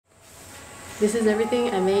This is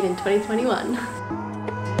everything I made in 2021.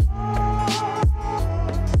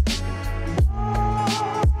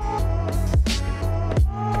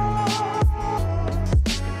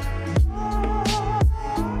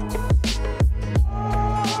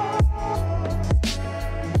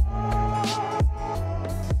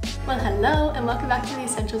 Well, hello and welcome back to the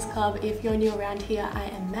Essentials Club. If you're new around here, I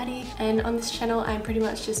am Maddie, and on this channel I'm pretty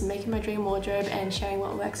much just making my dream wardrobe and sharing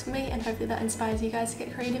what works for me, and hopefully that inspires you guys to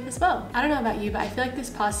get creative as well. I don't know about you, but I feel like this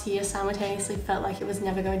past year simultaneously felt like it was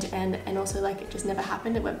never going to end, and also like it just never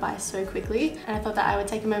happened. It went by so quickly, and I thought that I would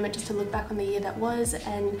take a moment just to look back on the year that was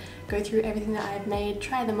and go through everything that I have made,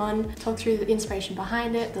 try them on, talk through the inspiration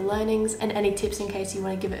behind it, the learnings, and any tips in case you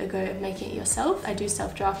want to give it a go of making it yourself. I do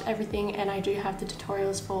self-draft everything, and I do have the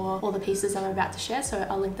tutorials for all the pieces I'm about to share, so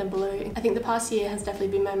I'll link them below. I think the past year has definitely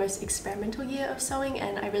been my most experimental year of sewing,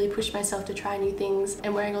 and I really pushed myself to try new things,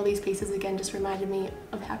 and wearing all these pieces again just reminded me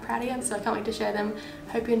of how proud I am, so I can't wait to share them.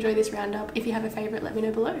 Hope you enjoy this roundup. If you have a favorite, let me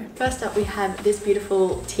know below. First up, we have this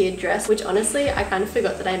beautiful tiered dress, which honestly I kind of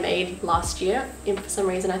forgot that I made last year, and for some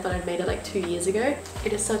reason I thought I'd made it like 2 years ago.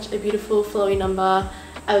 It is such a beautiful flowy number.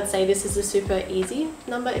 I would say this is a super easy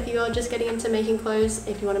number if you are just getting into making clothes,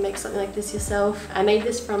 if you want to make something like this yourself. I made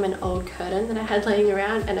this from an old curtain that I had laying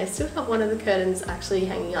around, and I still have one of the curtains actually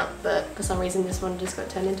hanging up, but for some reason this one just got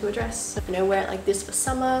turned into a dress. So, you know, wear it like this for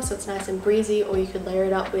summer so it's nice and breezy, or you could layer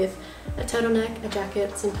it up with a turtleneck, a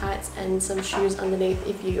jacket, some tights, and some shoes underneath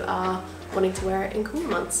if you are wanting to wear it in cooler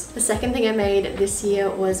months. The second thing I made this year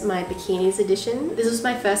was my bikinis edition. This was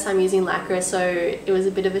my first time using lycra, so it was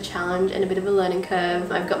a bit of a challenge and a bit of a learning curve.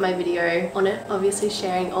 I've got my video on it, obviously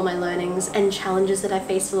sharing all my learnings and challenges that I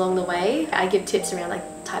faced along the way. I give tips around like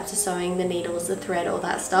types of sewing, the needles, the thread, all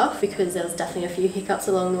that stuff, because there was definitely a few hiccups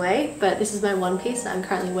along the way. But this is my one piece that I'm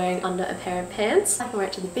currently wearing under a pair of pants. I can wear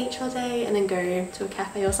it to the beach all day and then go to a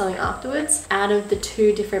cafe or something afterwards. Out of the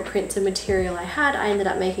 2 different prints of material I had, I ended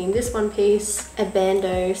up making this one piece, a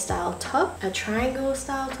bandeau style top, a triangle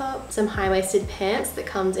style top, some high-waisted pants that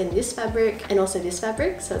comes in this fabric and also this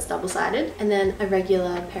fabric, so it's double-sided, and then a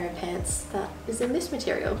regular pair of pants that is in this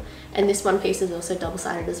material. And this one piece is also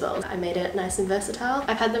double-sided as well. I made it nice and versatile.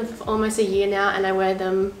 I've had them for almost a year now, and I wear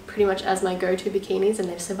them pretty much as my go-to bikinis, and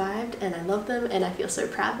they've survived, and I love them, and I feel so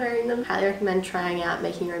proud wearing them. Highly recommend trying out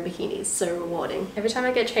making your own bikinis. So rewarding. Every time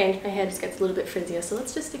I get changed, my hair just gets a little bit frizzier, so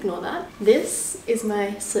let's just ignore that. This is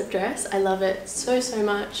my slip dress. I love it so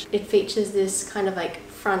much. It features this kind of like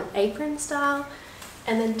front apron style,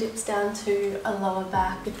 and then dips down to a lower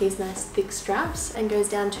back with these nice thick straps, and goes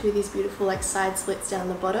down to these beautiful like side slits down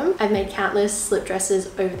the bottom. I've made countless slip dresses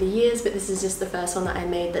over the years, but this is just the first one that I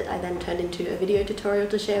made that I then turned into a video tutorial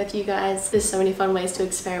to share with you guys. There's so many fun ways to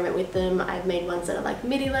experiment with them. I've made ones that are like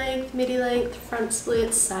midi length, front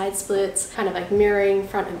splits, side splits, kind of like mirroring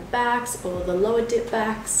front and backs, or the lower dip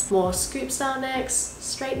backs, more scoop style necks,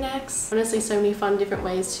 straight necks. Honestly, so many fun different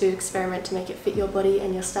ways to experiment to make it fit your body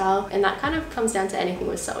and your style, and that kind of comes down to anything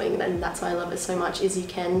with sewing, and that's why I love it so much, is you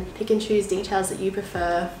can pick and choose details that you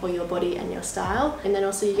prefer for your body and your style, and then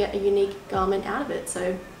also you get a unique garment out of it,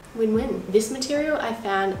 so win-win. This material I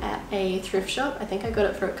found at a thrift shop. I think I got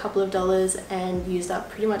it for a couple of dollars and used up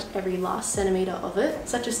pretty much every last centimeter of it.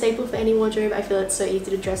 Such a staple for any wardrobe. I feel it's so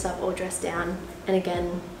easy to dress up or dress down, and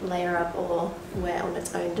again layer up or wear on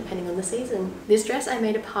its own depending on the season. This dress I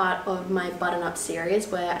made a part of my button-up series,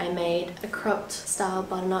 where I made a cropped style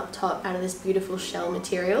button-up top out of this beautiful shell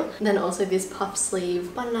material, and then also this puff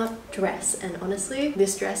sleeve button-up dress, and honestly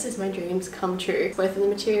this dress is my dreams come true. Both of the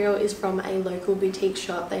material is from a local boutique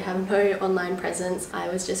shop. They have no online presence. I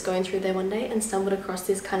was just going through there one day and stumbled across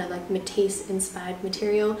this kind of like Matisse inspired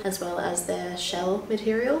material, as well as their shell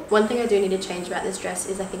material. One thing I do need to change about this dress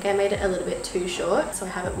is I think I made it a little bit too short, so I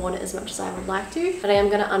haven't worn it as much as I would like to, but I am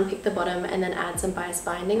going to unpick the bottom and then add some bias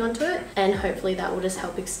binding onto it, and hopefully that will just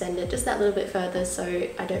help extend it just that little bit further, so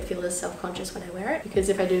I don't feel as self-conscious when I wear it, because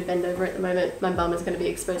if I do bend over at the moment, my bum is going to be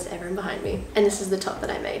exposed to everyone behind me. And this is the top that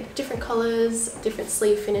I made. Different colors, different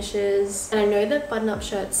sleeve finishes, and I know that button-up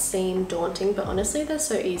shirts seem daunting, but honestly they're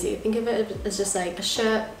so easy. Think of it as just like a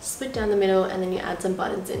shirt split down the middle, and then you add some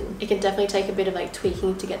buttons in. It can definitely take a bit of like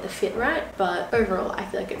tweaking to get the fit right, but overall I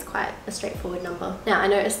feel like it's quite a straightforward number. Now I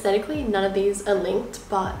know aesthetically none of these are linked,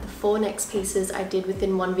 but the 4 next pieces I did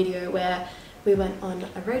within one video, where we went on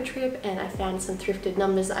a road trip and I found some thrifted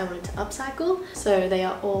numbers that I wanted to upcycle, so they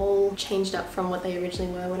are all changed up from what they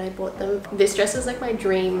originally were when I bought them. This dress is like my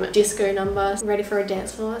dream disco number, ready for a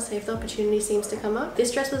dance floor, so if the opportunity seems to come up.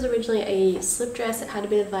 This dress was originally a slip dress. It had a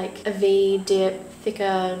bit of like a V dip,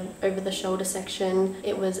 thicker over the shoulder section.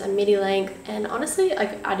 It was a midi length, and honestly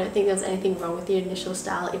like I don't think there was anything wrong with the initial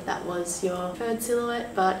style if that was your preferred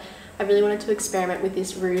silhouette, but I really wanted to experiment with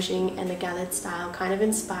this ruching and the gathered style, kind of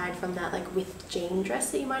inspired from that like with jean dress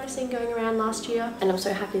that you might have seen going around last year. And I'm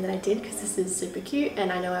so happy that I did, because this is super cute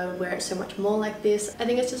and I know I would wear it so much more like this. I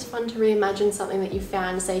think it's just fun to reimagine something that you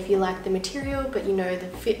found, say if you like the material but you know the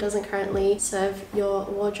fit doesn't currently serve your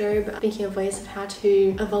wardrobe, thinking of ways of how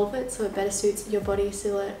to evolve it so it better suits your body,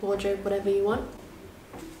 silhouette, wardrobe, whatever you want.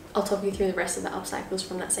 I'll talk you through the rest of the upcycles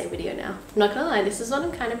from that same video now. I'm not gonna lie, this is what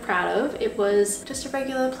I'm kind of proud of. It was just a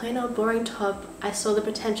regular plain old boring top. I saw the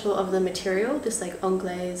potential of the material, this like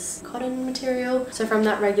anglaise cotton material. So from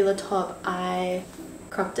that regular top, I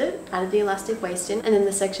cropped it, added the elastic waist in, and then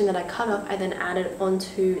the section that I cut off I then added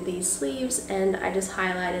onto these sleeves, and I just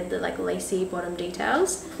highlighted the like lacy bottom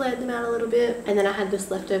details, flared them out a little bit, and then I had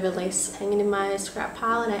this leftover lace hanging in my scrap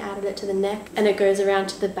pile and I added it to the neck, and it goes around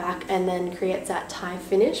to the back and then creates that tie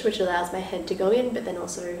finish which allows my head to go in but then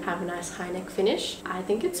also have a nice high neck finish. I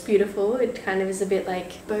think it's beautiful. It kind of is a bit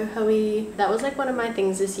like boho-y. That was like one of my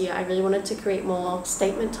things this year. I really wanted to create more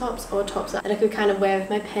statement tops, or tops that I could kind of wear with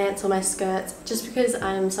my pants or my skirts, just because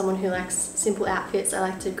I'm someone who likes simple outfits. I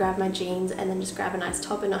like to grab my jeans and then just grab a nice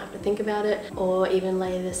top and not have to think about it, or even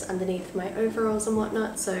lay this underneath my overalls and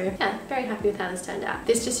whatnot. So yeah, very happy with how this turned out.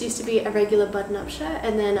 This just used to be a regular button-up shirt,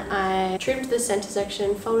 and then I trimmed the center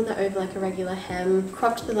section, folded that over like a regular hem,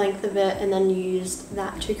 cropped the length of it, and then used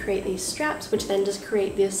that to create these straps, which then just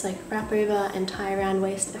create this like wrap over and tie around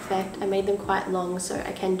waist effect. I made them quite long so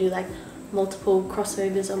I can do like multiple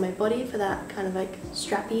crossovers on my body for that kind of like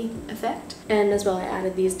strappy effect. And as well, I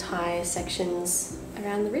added these tie sections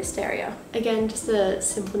around the wrist area. Again, just a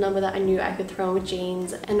simple number that I knew I could throw on with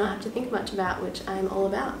jeans and not have to think much about, which I'm all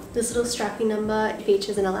about. This little strappy number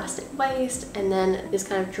features an elastic waist and then this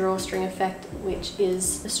kind of drawstring effect, which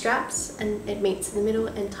is the straps, and it meets in the middle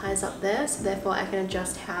and ties up there, so therefore I can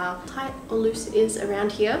adjust how tight or loose it is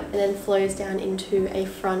around here, and then flows down into a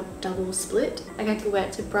front double split. Like I could wear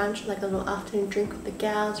it to brunch, like a little afternoon drink with the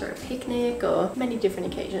gals, or a picnic, or many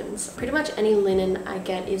different occasions. Pretty much any linen I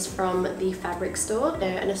get is from the Fabric Store.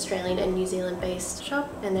 They're an Australian and New Zealand based shop,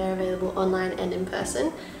 and they're available online and in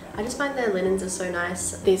person. I just find their linens are so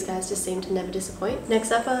nice. These guys just seem to never disappoint.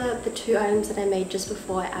 Next up are the two items that I made just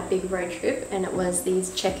before our big road trip, and it was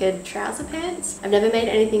these checkered trouser pants. I've never made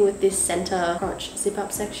anything with this center crotch zip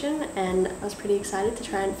up section, and I was pretty excited to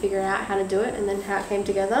try and figure out how to do it and then how it came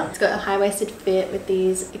together. It's got a high-waisted fit with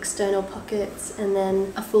these external pockets and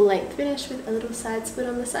then a full length finish with a little side split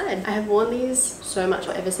on the side. I have worn these so much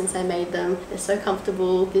ever since I made them. They're so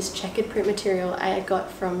comfortable. This checkered print material I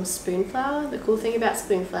got from Spoonflower. The cool thing about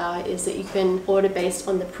Spoonflower is that you can order based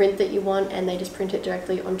on the print that you want, and they just print it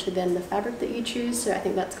directly onto then the fabric that you choose. So I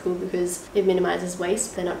think that's cool because it minimizes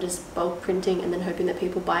waste. They're not just bulk printing and then hoping that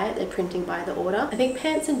people buy it. They're printing by the order. I think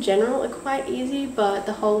pants in general are quite easy, but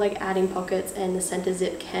the whole like adding pockets and the center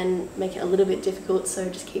zip can make it a little bit difficult, so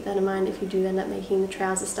just keep that in mind if you do end up making the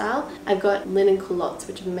trouser style. I've got linen culottes,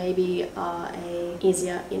 which maybe are a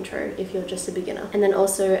easier intro if you're just a beginner. And then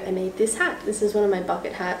also I made this hat. This is one of my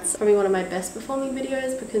bucket hats, probably one of my best performing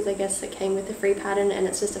videos, because I guess it came with a free pattern and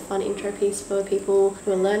it's just a fun intro piece for people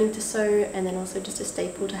who are learning to sew, and then also just a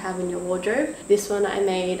staple to have in your wardrobe. This one I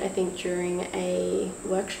made I think during a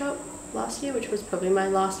workshop last year, which was probably my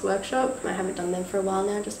last workshop. I haven't done them for a while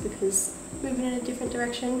now just because moving in a different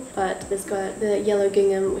direction. But it's got the yellow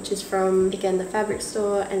gingham, which is from again the Fabric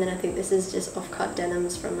Store, and then I think this is just off-cut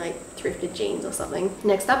denims from like thrifted jeans or something.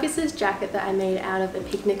 Next up is this jacket that I made out of a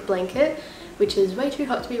picnic blanket, which is way too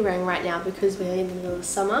hot to be wearing right now because we're in the middle of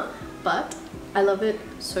summer, but I love it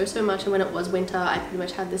so much. And when it was winter, I pretty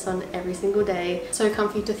much had this on every single day. So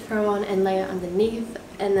comfy to throw on and layer underneath.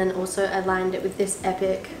 And then also I lined it with this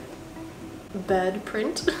epic bird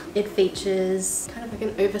print. It features kind of like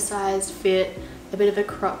an oversized fit, a bit of a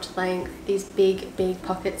cropped length, these big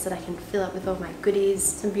pockets that I can fill up with all my goodies,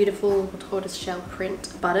 some beautiful tortoiseshell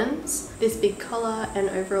print buttons, this big collar, and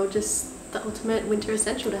overall just the ultimate winter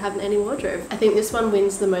essential to have in any wardrobe. I think this one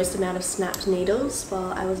wins the most amount of snapped needles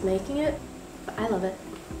while I was making it, but I love it.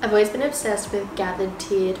 I've always been obsessed with gathered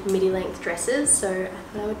tiered midi length dresses, so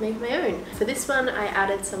I thought I would make my own. For this one I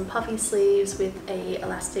added some puffy sleeves with a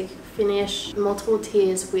elastic finish, multiple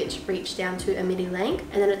tiers which reach down to a midi length,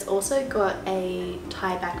 and then it's also got a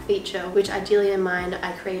tie back feature, which ideally in mind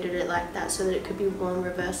I created it like that so that it could be worn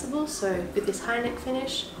reversible, so with this high neck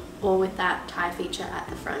finish or with that tie feature at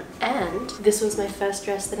the front. And this was my first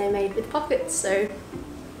dress that I made with pockets, so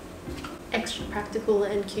extra practical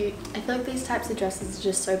and cute. I feel like these types of dresses are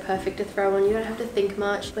just so perfect to throw on. You don't have to think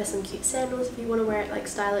much. Wear some cute sandals if you want to wear it, like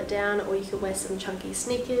style it down, or you could wear some chunky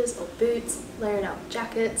sneakers or boots, layer it out with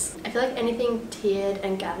jackets. I feel like anything tiered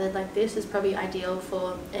and gathered like this is probably ideal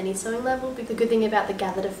for any sewing level. But the good thing about the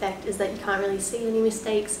gathered effect is that you can't really see any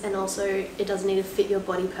mistakes, and also it doesn't need to fit your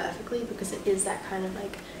body perfectly because it is that kind of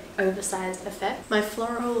like oversized effect. My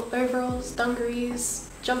floral overalls, dungarees,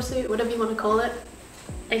 jumpsuit, whatever you want to call it,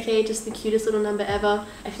 aka just the cutest little number ever.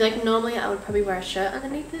 I feel like normally I would probably wear a shirt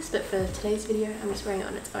underneath this, but for today's video I'm just wearing it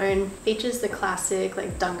on its own. Features the classic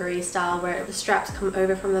like dungaree style where the straps come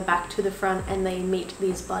over from the back to the front and they meet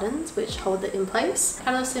these buttons which hold it in place.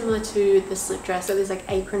 Kind of similar to the slip dress, so there's like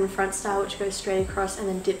apron front style which goes straight across and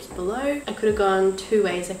then dips below. I could have gone two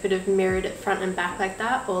ways. I could have mirrored it front and back like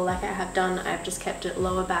that, or like I have done, I've just kept it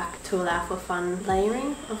lower back to allow for fun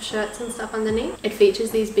layering of shirts and stuff underneath. It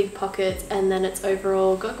features these big pockets, and then it's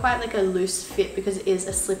overall got quite like a loose fit because it is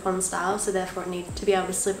a slip-on style, so therefore it needs to be able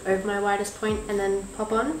to slip over my widest point and then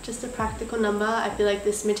pop on. Just a practical number. I feel like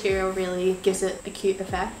this material really gives it a cute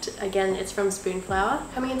effect. Again, it's from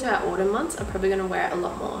Spoonflower. Coming into our autumn months, I'm probably going to wear it a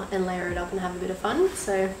lot more and layer it up and have a bit of fun,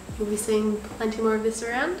 so you'll be seeing plenty more of this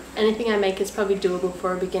around. Anything I make is probably doable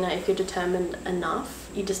for a beginner if you're determined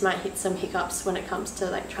enough. You just might hit some hiccups when it comes to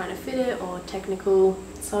like trying to fit it or technical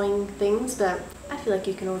sewing things, but I feel like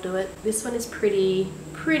you can all do it. This one is pretty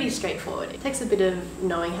straightforward. It takes a bit of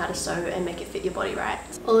knowing how to sew and make it fit your body right.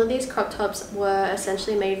 All of these crop tops were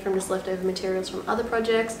essentially made from just leftover materials from other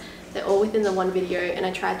projects. They're all within the one video, and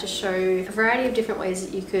I tried to show a variety of different ways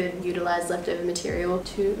that you could utilize leftover material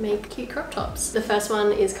to make cute crop tops. The first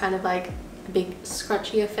one is kind of like a big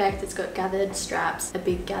scrunchy effect. It's got gathered straps, a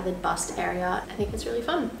big gathered bust area. I think it's really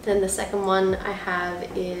fun. Then the second one I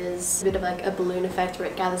have is a bit of like a balloon effect where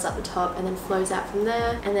it gathers up the top and then flows out from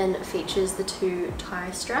there, and then features the two tie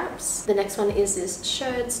straps. The next one is this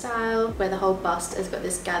shirt style where the whole bust has got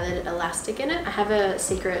this gathered elastic in it. I have a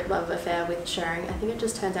secret love affair with shirring. I think it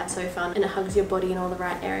just turns out so fun and it hugs your body in all the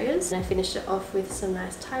right areas. And I finished it off with some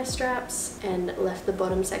nice tie straps and left the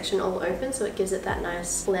bottom section all open so it gives it that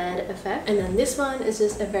nice flared effect. And then this one is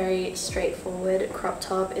just a very straightforward crop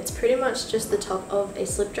top. It's pretty much just the top of a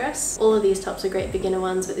slip dress. All of these tops are great beginner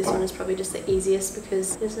ones, but this one is probably just the easiest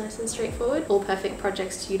because it's nice and straightforward. All perfect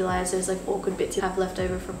projects to utilize those like awkward bits you have left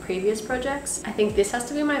over from previous projects. I think this has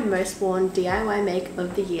to be my most worn DIY make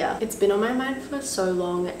of the year. It's been on my mind for so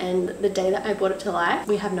long, and the day that I brought it to life,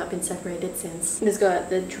 we have not been separated since. It's got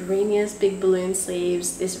the dreamiest big balloon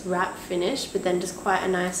sleeves, this wrap finish, but then just quite a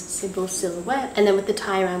nice simple silhouette. And then with the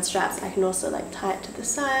tie around straps, I can also like tie it to the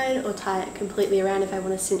side or tie it completely around if I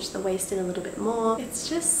want to cinch the waist in a little bit more. It's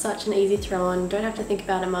just such an easy throw on. Don't have to think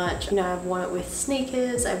about it much. You know, I've worn it with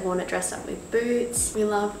sneakers, I've worn it dressed up with boots. We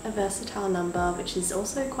love a versatile number, which is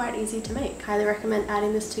also quite easy to make. Highly recommend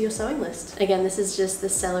adding this to your sewing list. Again, this is just the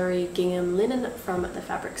celery gingham linen from the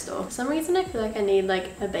fabric store. For some reason I feel like I need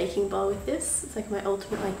like a baking bowl with this. It's like my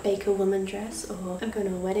ultimate like baker woman dress, or I'm going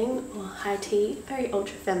to a wedding or high tea. Very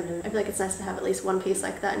ultra feminine. I feel like it's nice to have at least one piece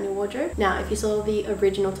like that in your wardrobe. Now, if you saw the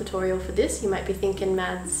original tutorial for this, you might be thinking,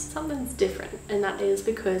 Mads, something's different, and that is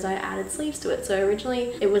because I added sleeves to it. So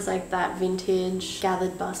originally it was like that vintage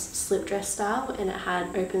gathered bust slip dress style, and it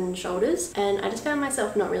had open shoulders, and I just found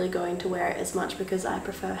myself not really going to wear it as much because I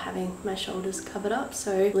prefer having my shoulders covered up.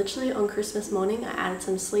 So literally on Christmas morning I added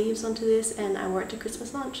some sleeves onto this and I wore it to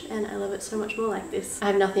Christmas lunch, and I love it so much more like this. I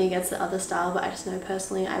have nothing against the other style, but I just know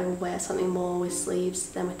personally I will wear something more with sleeves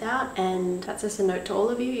than without. And that's just a note to all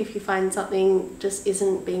of you: if you find something just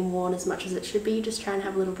isn't being worn as much as it should be, just try and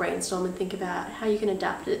have a little brainstorm and think about how you can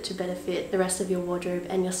adapt it to better fit the rest of your wardrobe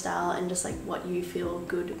and your style, and just like what you feel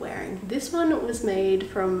good wearing. This one was made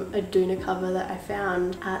from a doona cover that I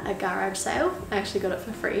found at a garage sale. I actually got it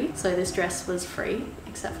for free, so this dress was free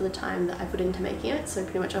except for the time that I put into making it, so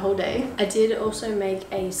pretty much a whole day. I did also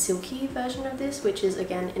make a silky version of this, which is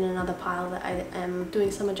again in another pile that I am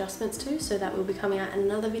doing some adjustments to, so that will be coming out in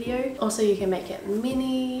another video. Also, you can make it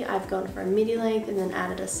mini. I've gone for a midi length and then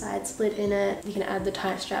added a side split in it. You can add the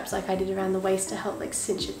tight straps like I did around the waist to help like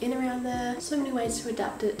cinch it in around there. So many ways to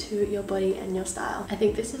adapt it to your body and your style. I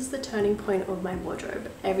think this is the turning point of my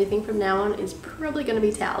wardrobe. Everything from now on is probably going to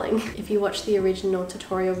be toweling. If you watch the original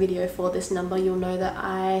tutorial video for this number, you'll know that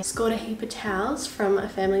I scored a heap of towels from a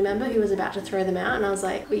family member who was about to throw them out, and I was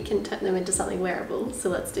like, we can turn them into something wearable, so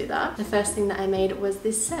let's do that. The first thing that I made was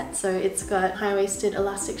this set. So it's got high-waisted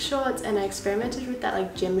elastic shorts, and I experimented with that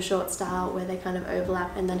like gym short short style where they kind of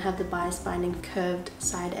overlap and then have the bias binding curved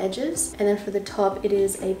side edges. And then for the top, it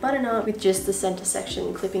is a button up with just the center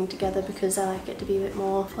section clipping together because I like it to be a bit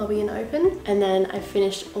more flowy and open. And then I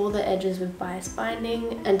finished all the edges with bias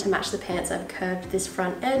binding, and to match the pants I've curved this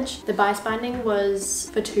front edge. The bias binding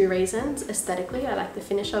was for two reasons. Aesthetically, I like the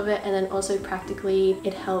finish of it, and then also practically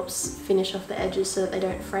it helps finish off the edges so that they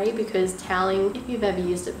don't fray, because toweling, if you've ever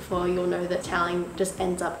used it before, you'll know that toweling just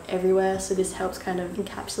ends up everywhere, so this helps kind of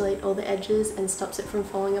encapsulate all the edges and stops it from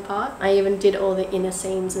falling apart. I even did all the inner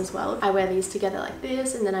seams as well. I wear these together like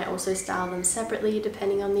this, and then I also style them separately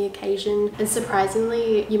depending on the occasion. And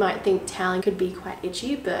surprisingly, you might think toweling could be quite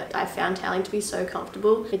itchy, but I found toweling to be so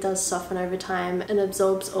comfortable. It does soften over time and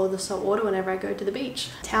absorbs all the salt water whenever I go to the beach.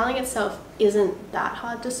 Toweling itself isn't that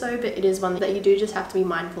hard to sew, but it is one that you do just have to be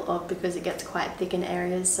mindful of because it gets quite thick in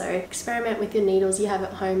areas. So experiment with your needles you have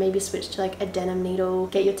at home, maybe switch to like a denim needle,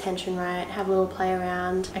 get your tension right, have a little play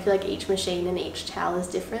around. I feel like each machine and each towel is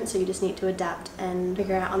different, so you just need to adapt and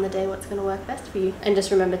figure out on the day what's going to work best for you. And just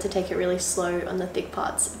remember to take it really slow on the thick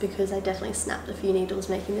parts, because I definitely snapped a few needles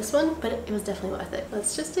making this one, but it was definitely worth it.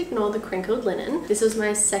 Let's just ignore the crinkled linen. This was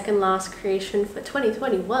my second last creation for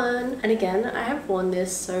 2021, and again, I have worn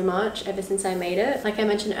this so much ever since I made it. Like I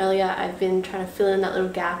mentioned earlier, I've been trying to fill in that little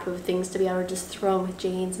gap of things to be able to just throw on with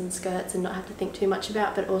jeans and skirts and not have to think too much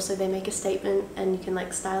about, but also they make a statement and you can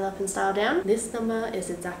like style up and style down. This number is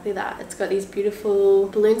exactly that. It's got these beautiful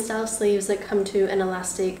balloon style sleeves that come to an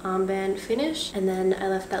elastic armband finish, and then I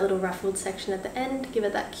left that little ruffled section at the end to give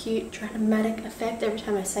it that cute dramatic effect every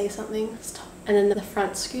time I say something. Stop. And then the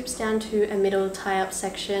front scoops down to a middle tie-up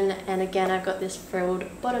section, and again I've got this frilled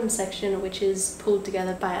bottom section which is pulled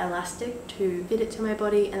together by elastic to fit it to my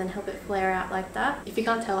body and then help it flare out like that. If you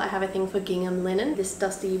can't tell, I have a thing for gingham linen. This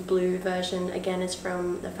dusty blue version again is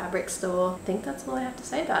from the fabric store. I think that's all I have to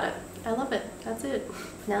say about it. I love it. That's it.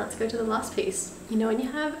 Now let's go to the last piece. You know when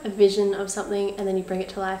you have a vision of something and then you bring it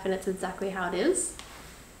to life and it's exactly how it is?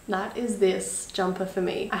 That is this jumper for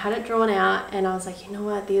me. I had it drawn out and I was like, you know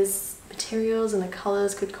what, these materials and the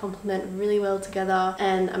colors could complement really well together,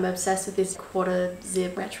 and I'm obsessed with this quarter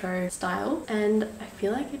zip retro style, and I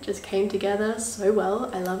feel like it just came together so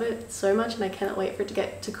well. I love it so much and I cannot wait for it to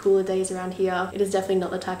get to cooler days around here. It is definitely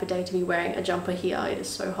not the type of day to be wearing a jumper here. It is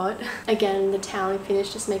so hot. Again, the toweling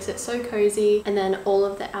finish just makes it so cozy, and then all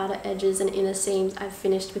of the outer edges and inner seams I've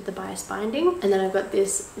finished with the bias binding, and then I've got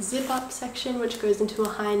this zip up section which goes into a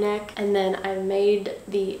high neck, and then I've made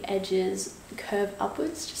the edges curve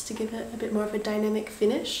upwards just to give it a bit more of a dynamic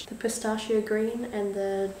finish. The pistachio green and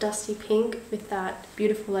the dusty pink with that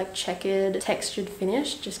beautiful like checkered textured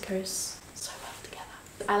finish just goes so well together.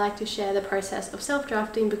 I like to share the process of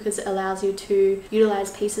self-drafting because it allows you to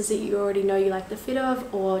utilize pieces that you already know you like the fit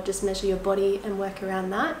of, or just measure your body and work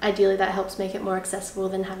around that. Ideally that helps make it more accessible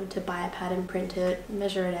than having to buy a pattern, print it,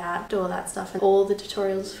 measure it out, do all that stuff. And all the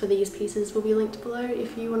tutorials for these pieces will be linked below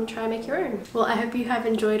if you want to try and make your own. Well, I hope you have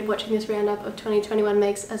enjoyed watching this roundup of 2021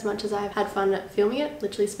 makes as much as I've had fun filming it,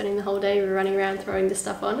 literally spending the whole day running around throwing this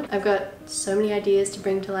stuff on. I've got so many ideas to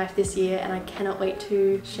bring to life this year and I cannot wait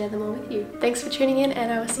to share them all with you. Thanks for tuning in,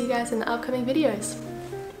 and I will see you guys in the upcoming videos.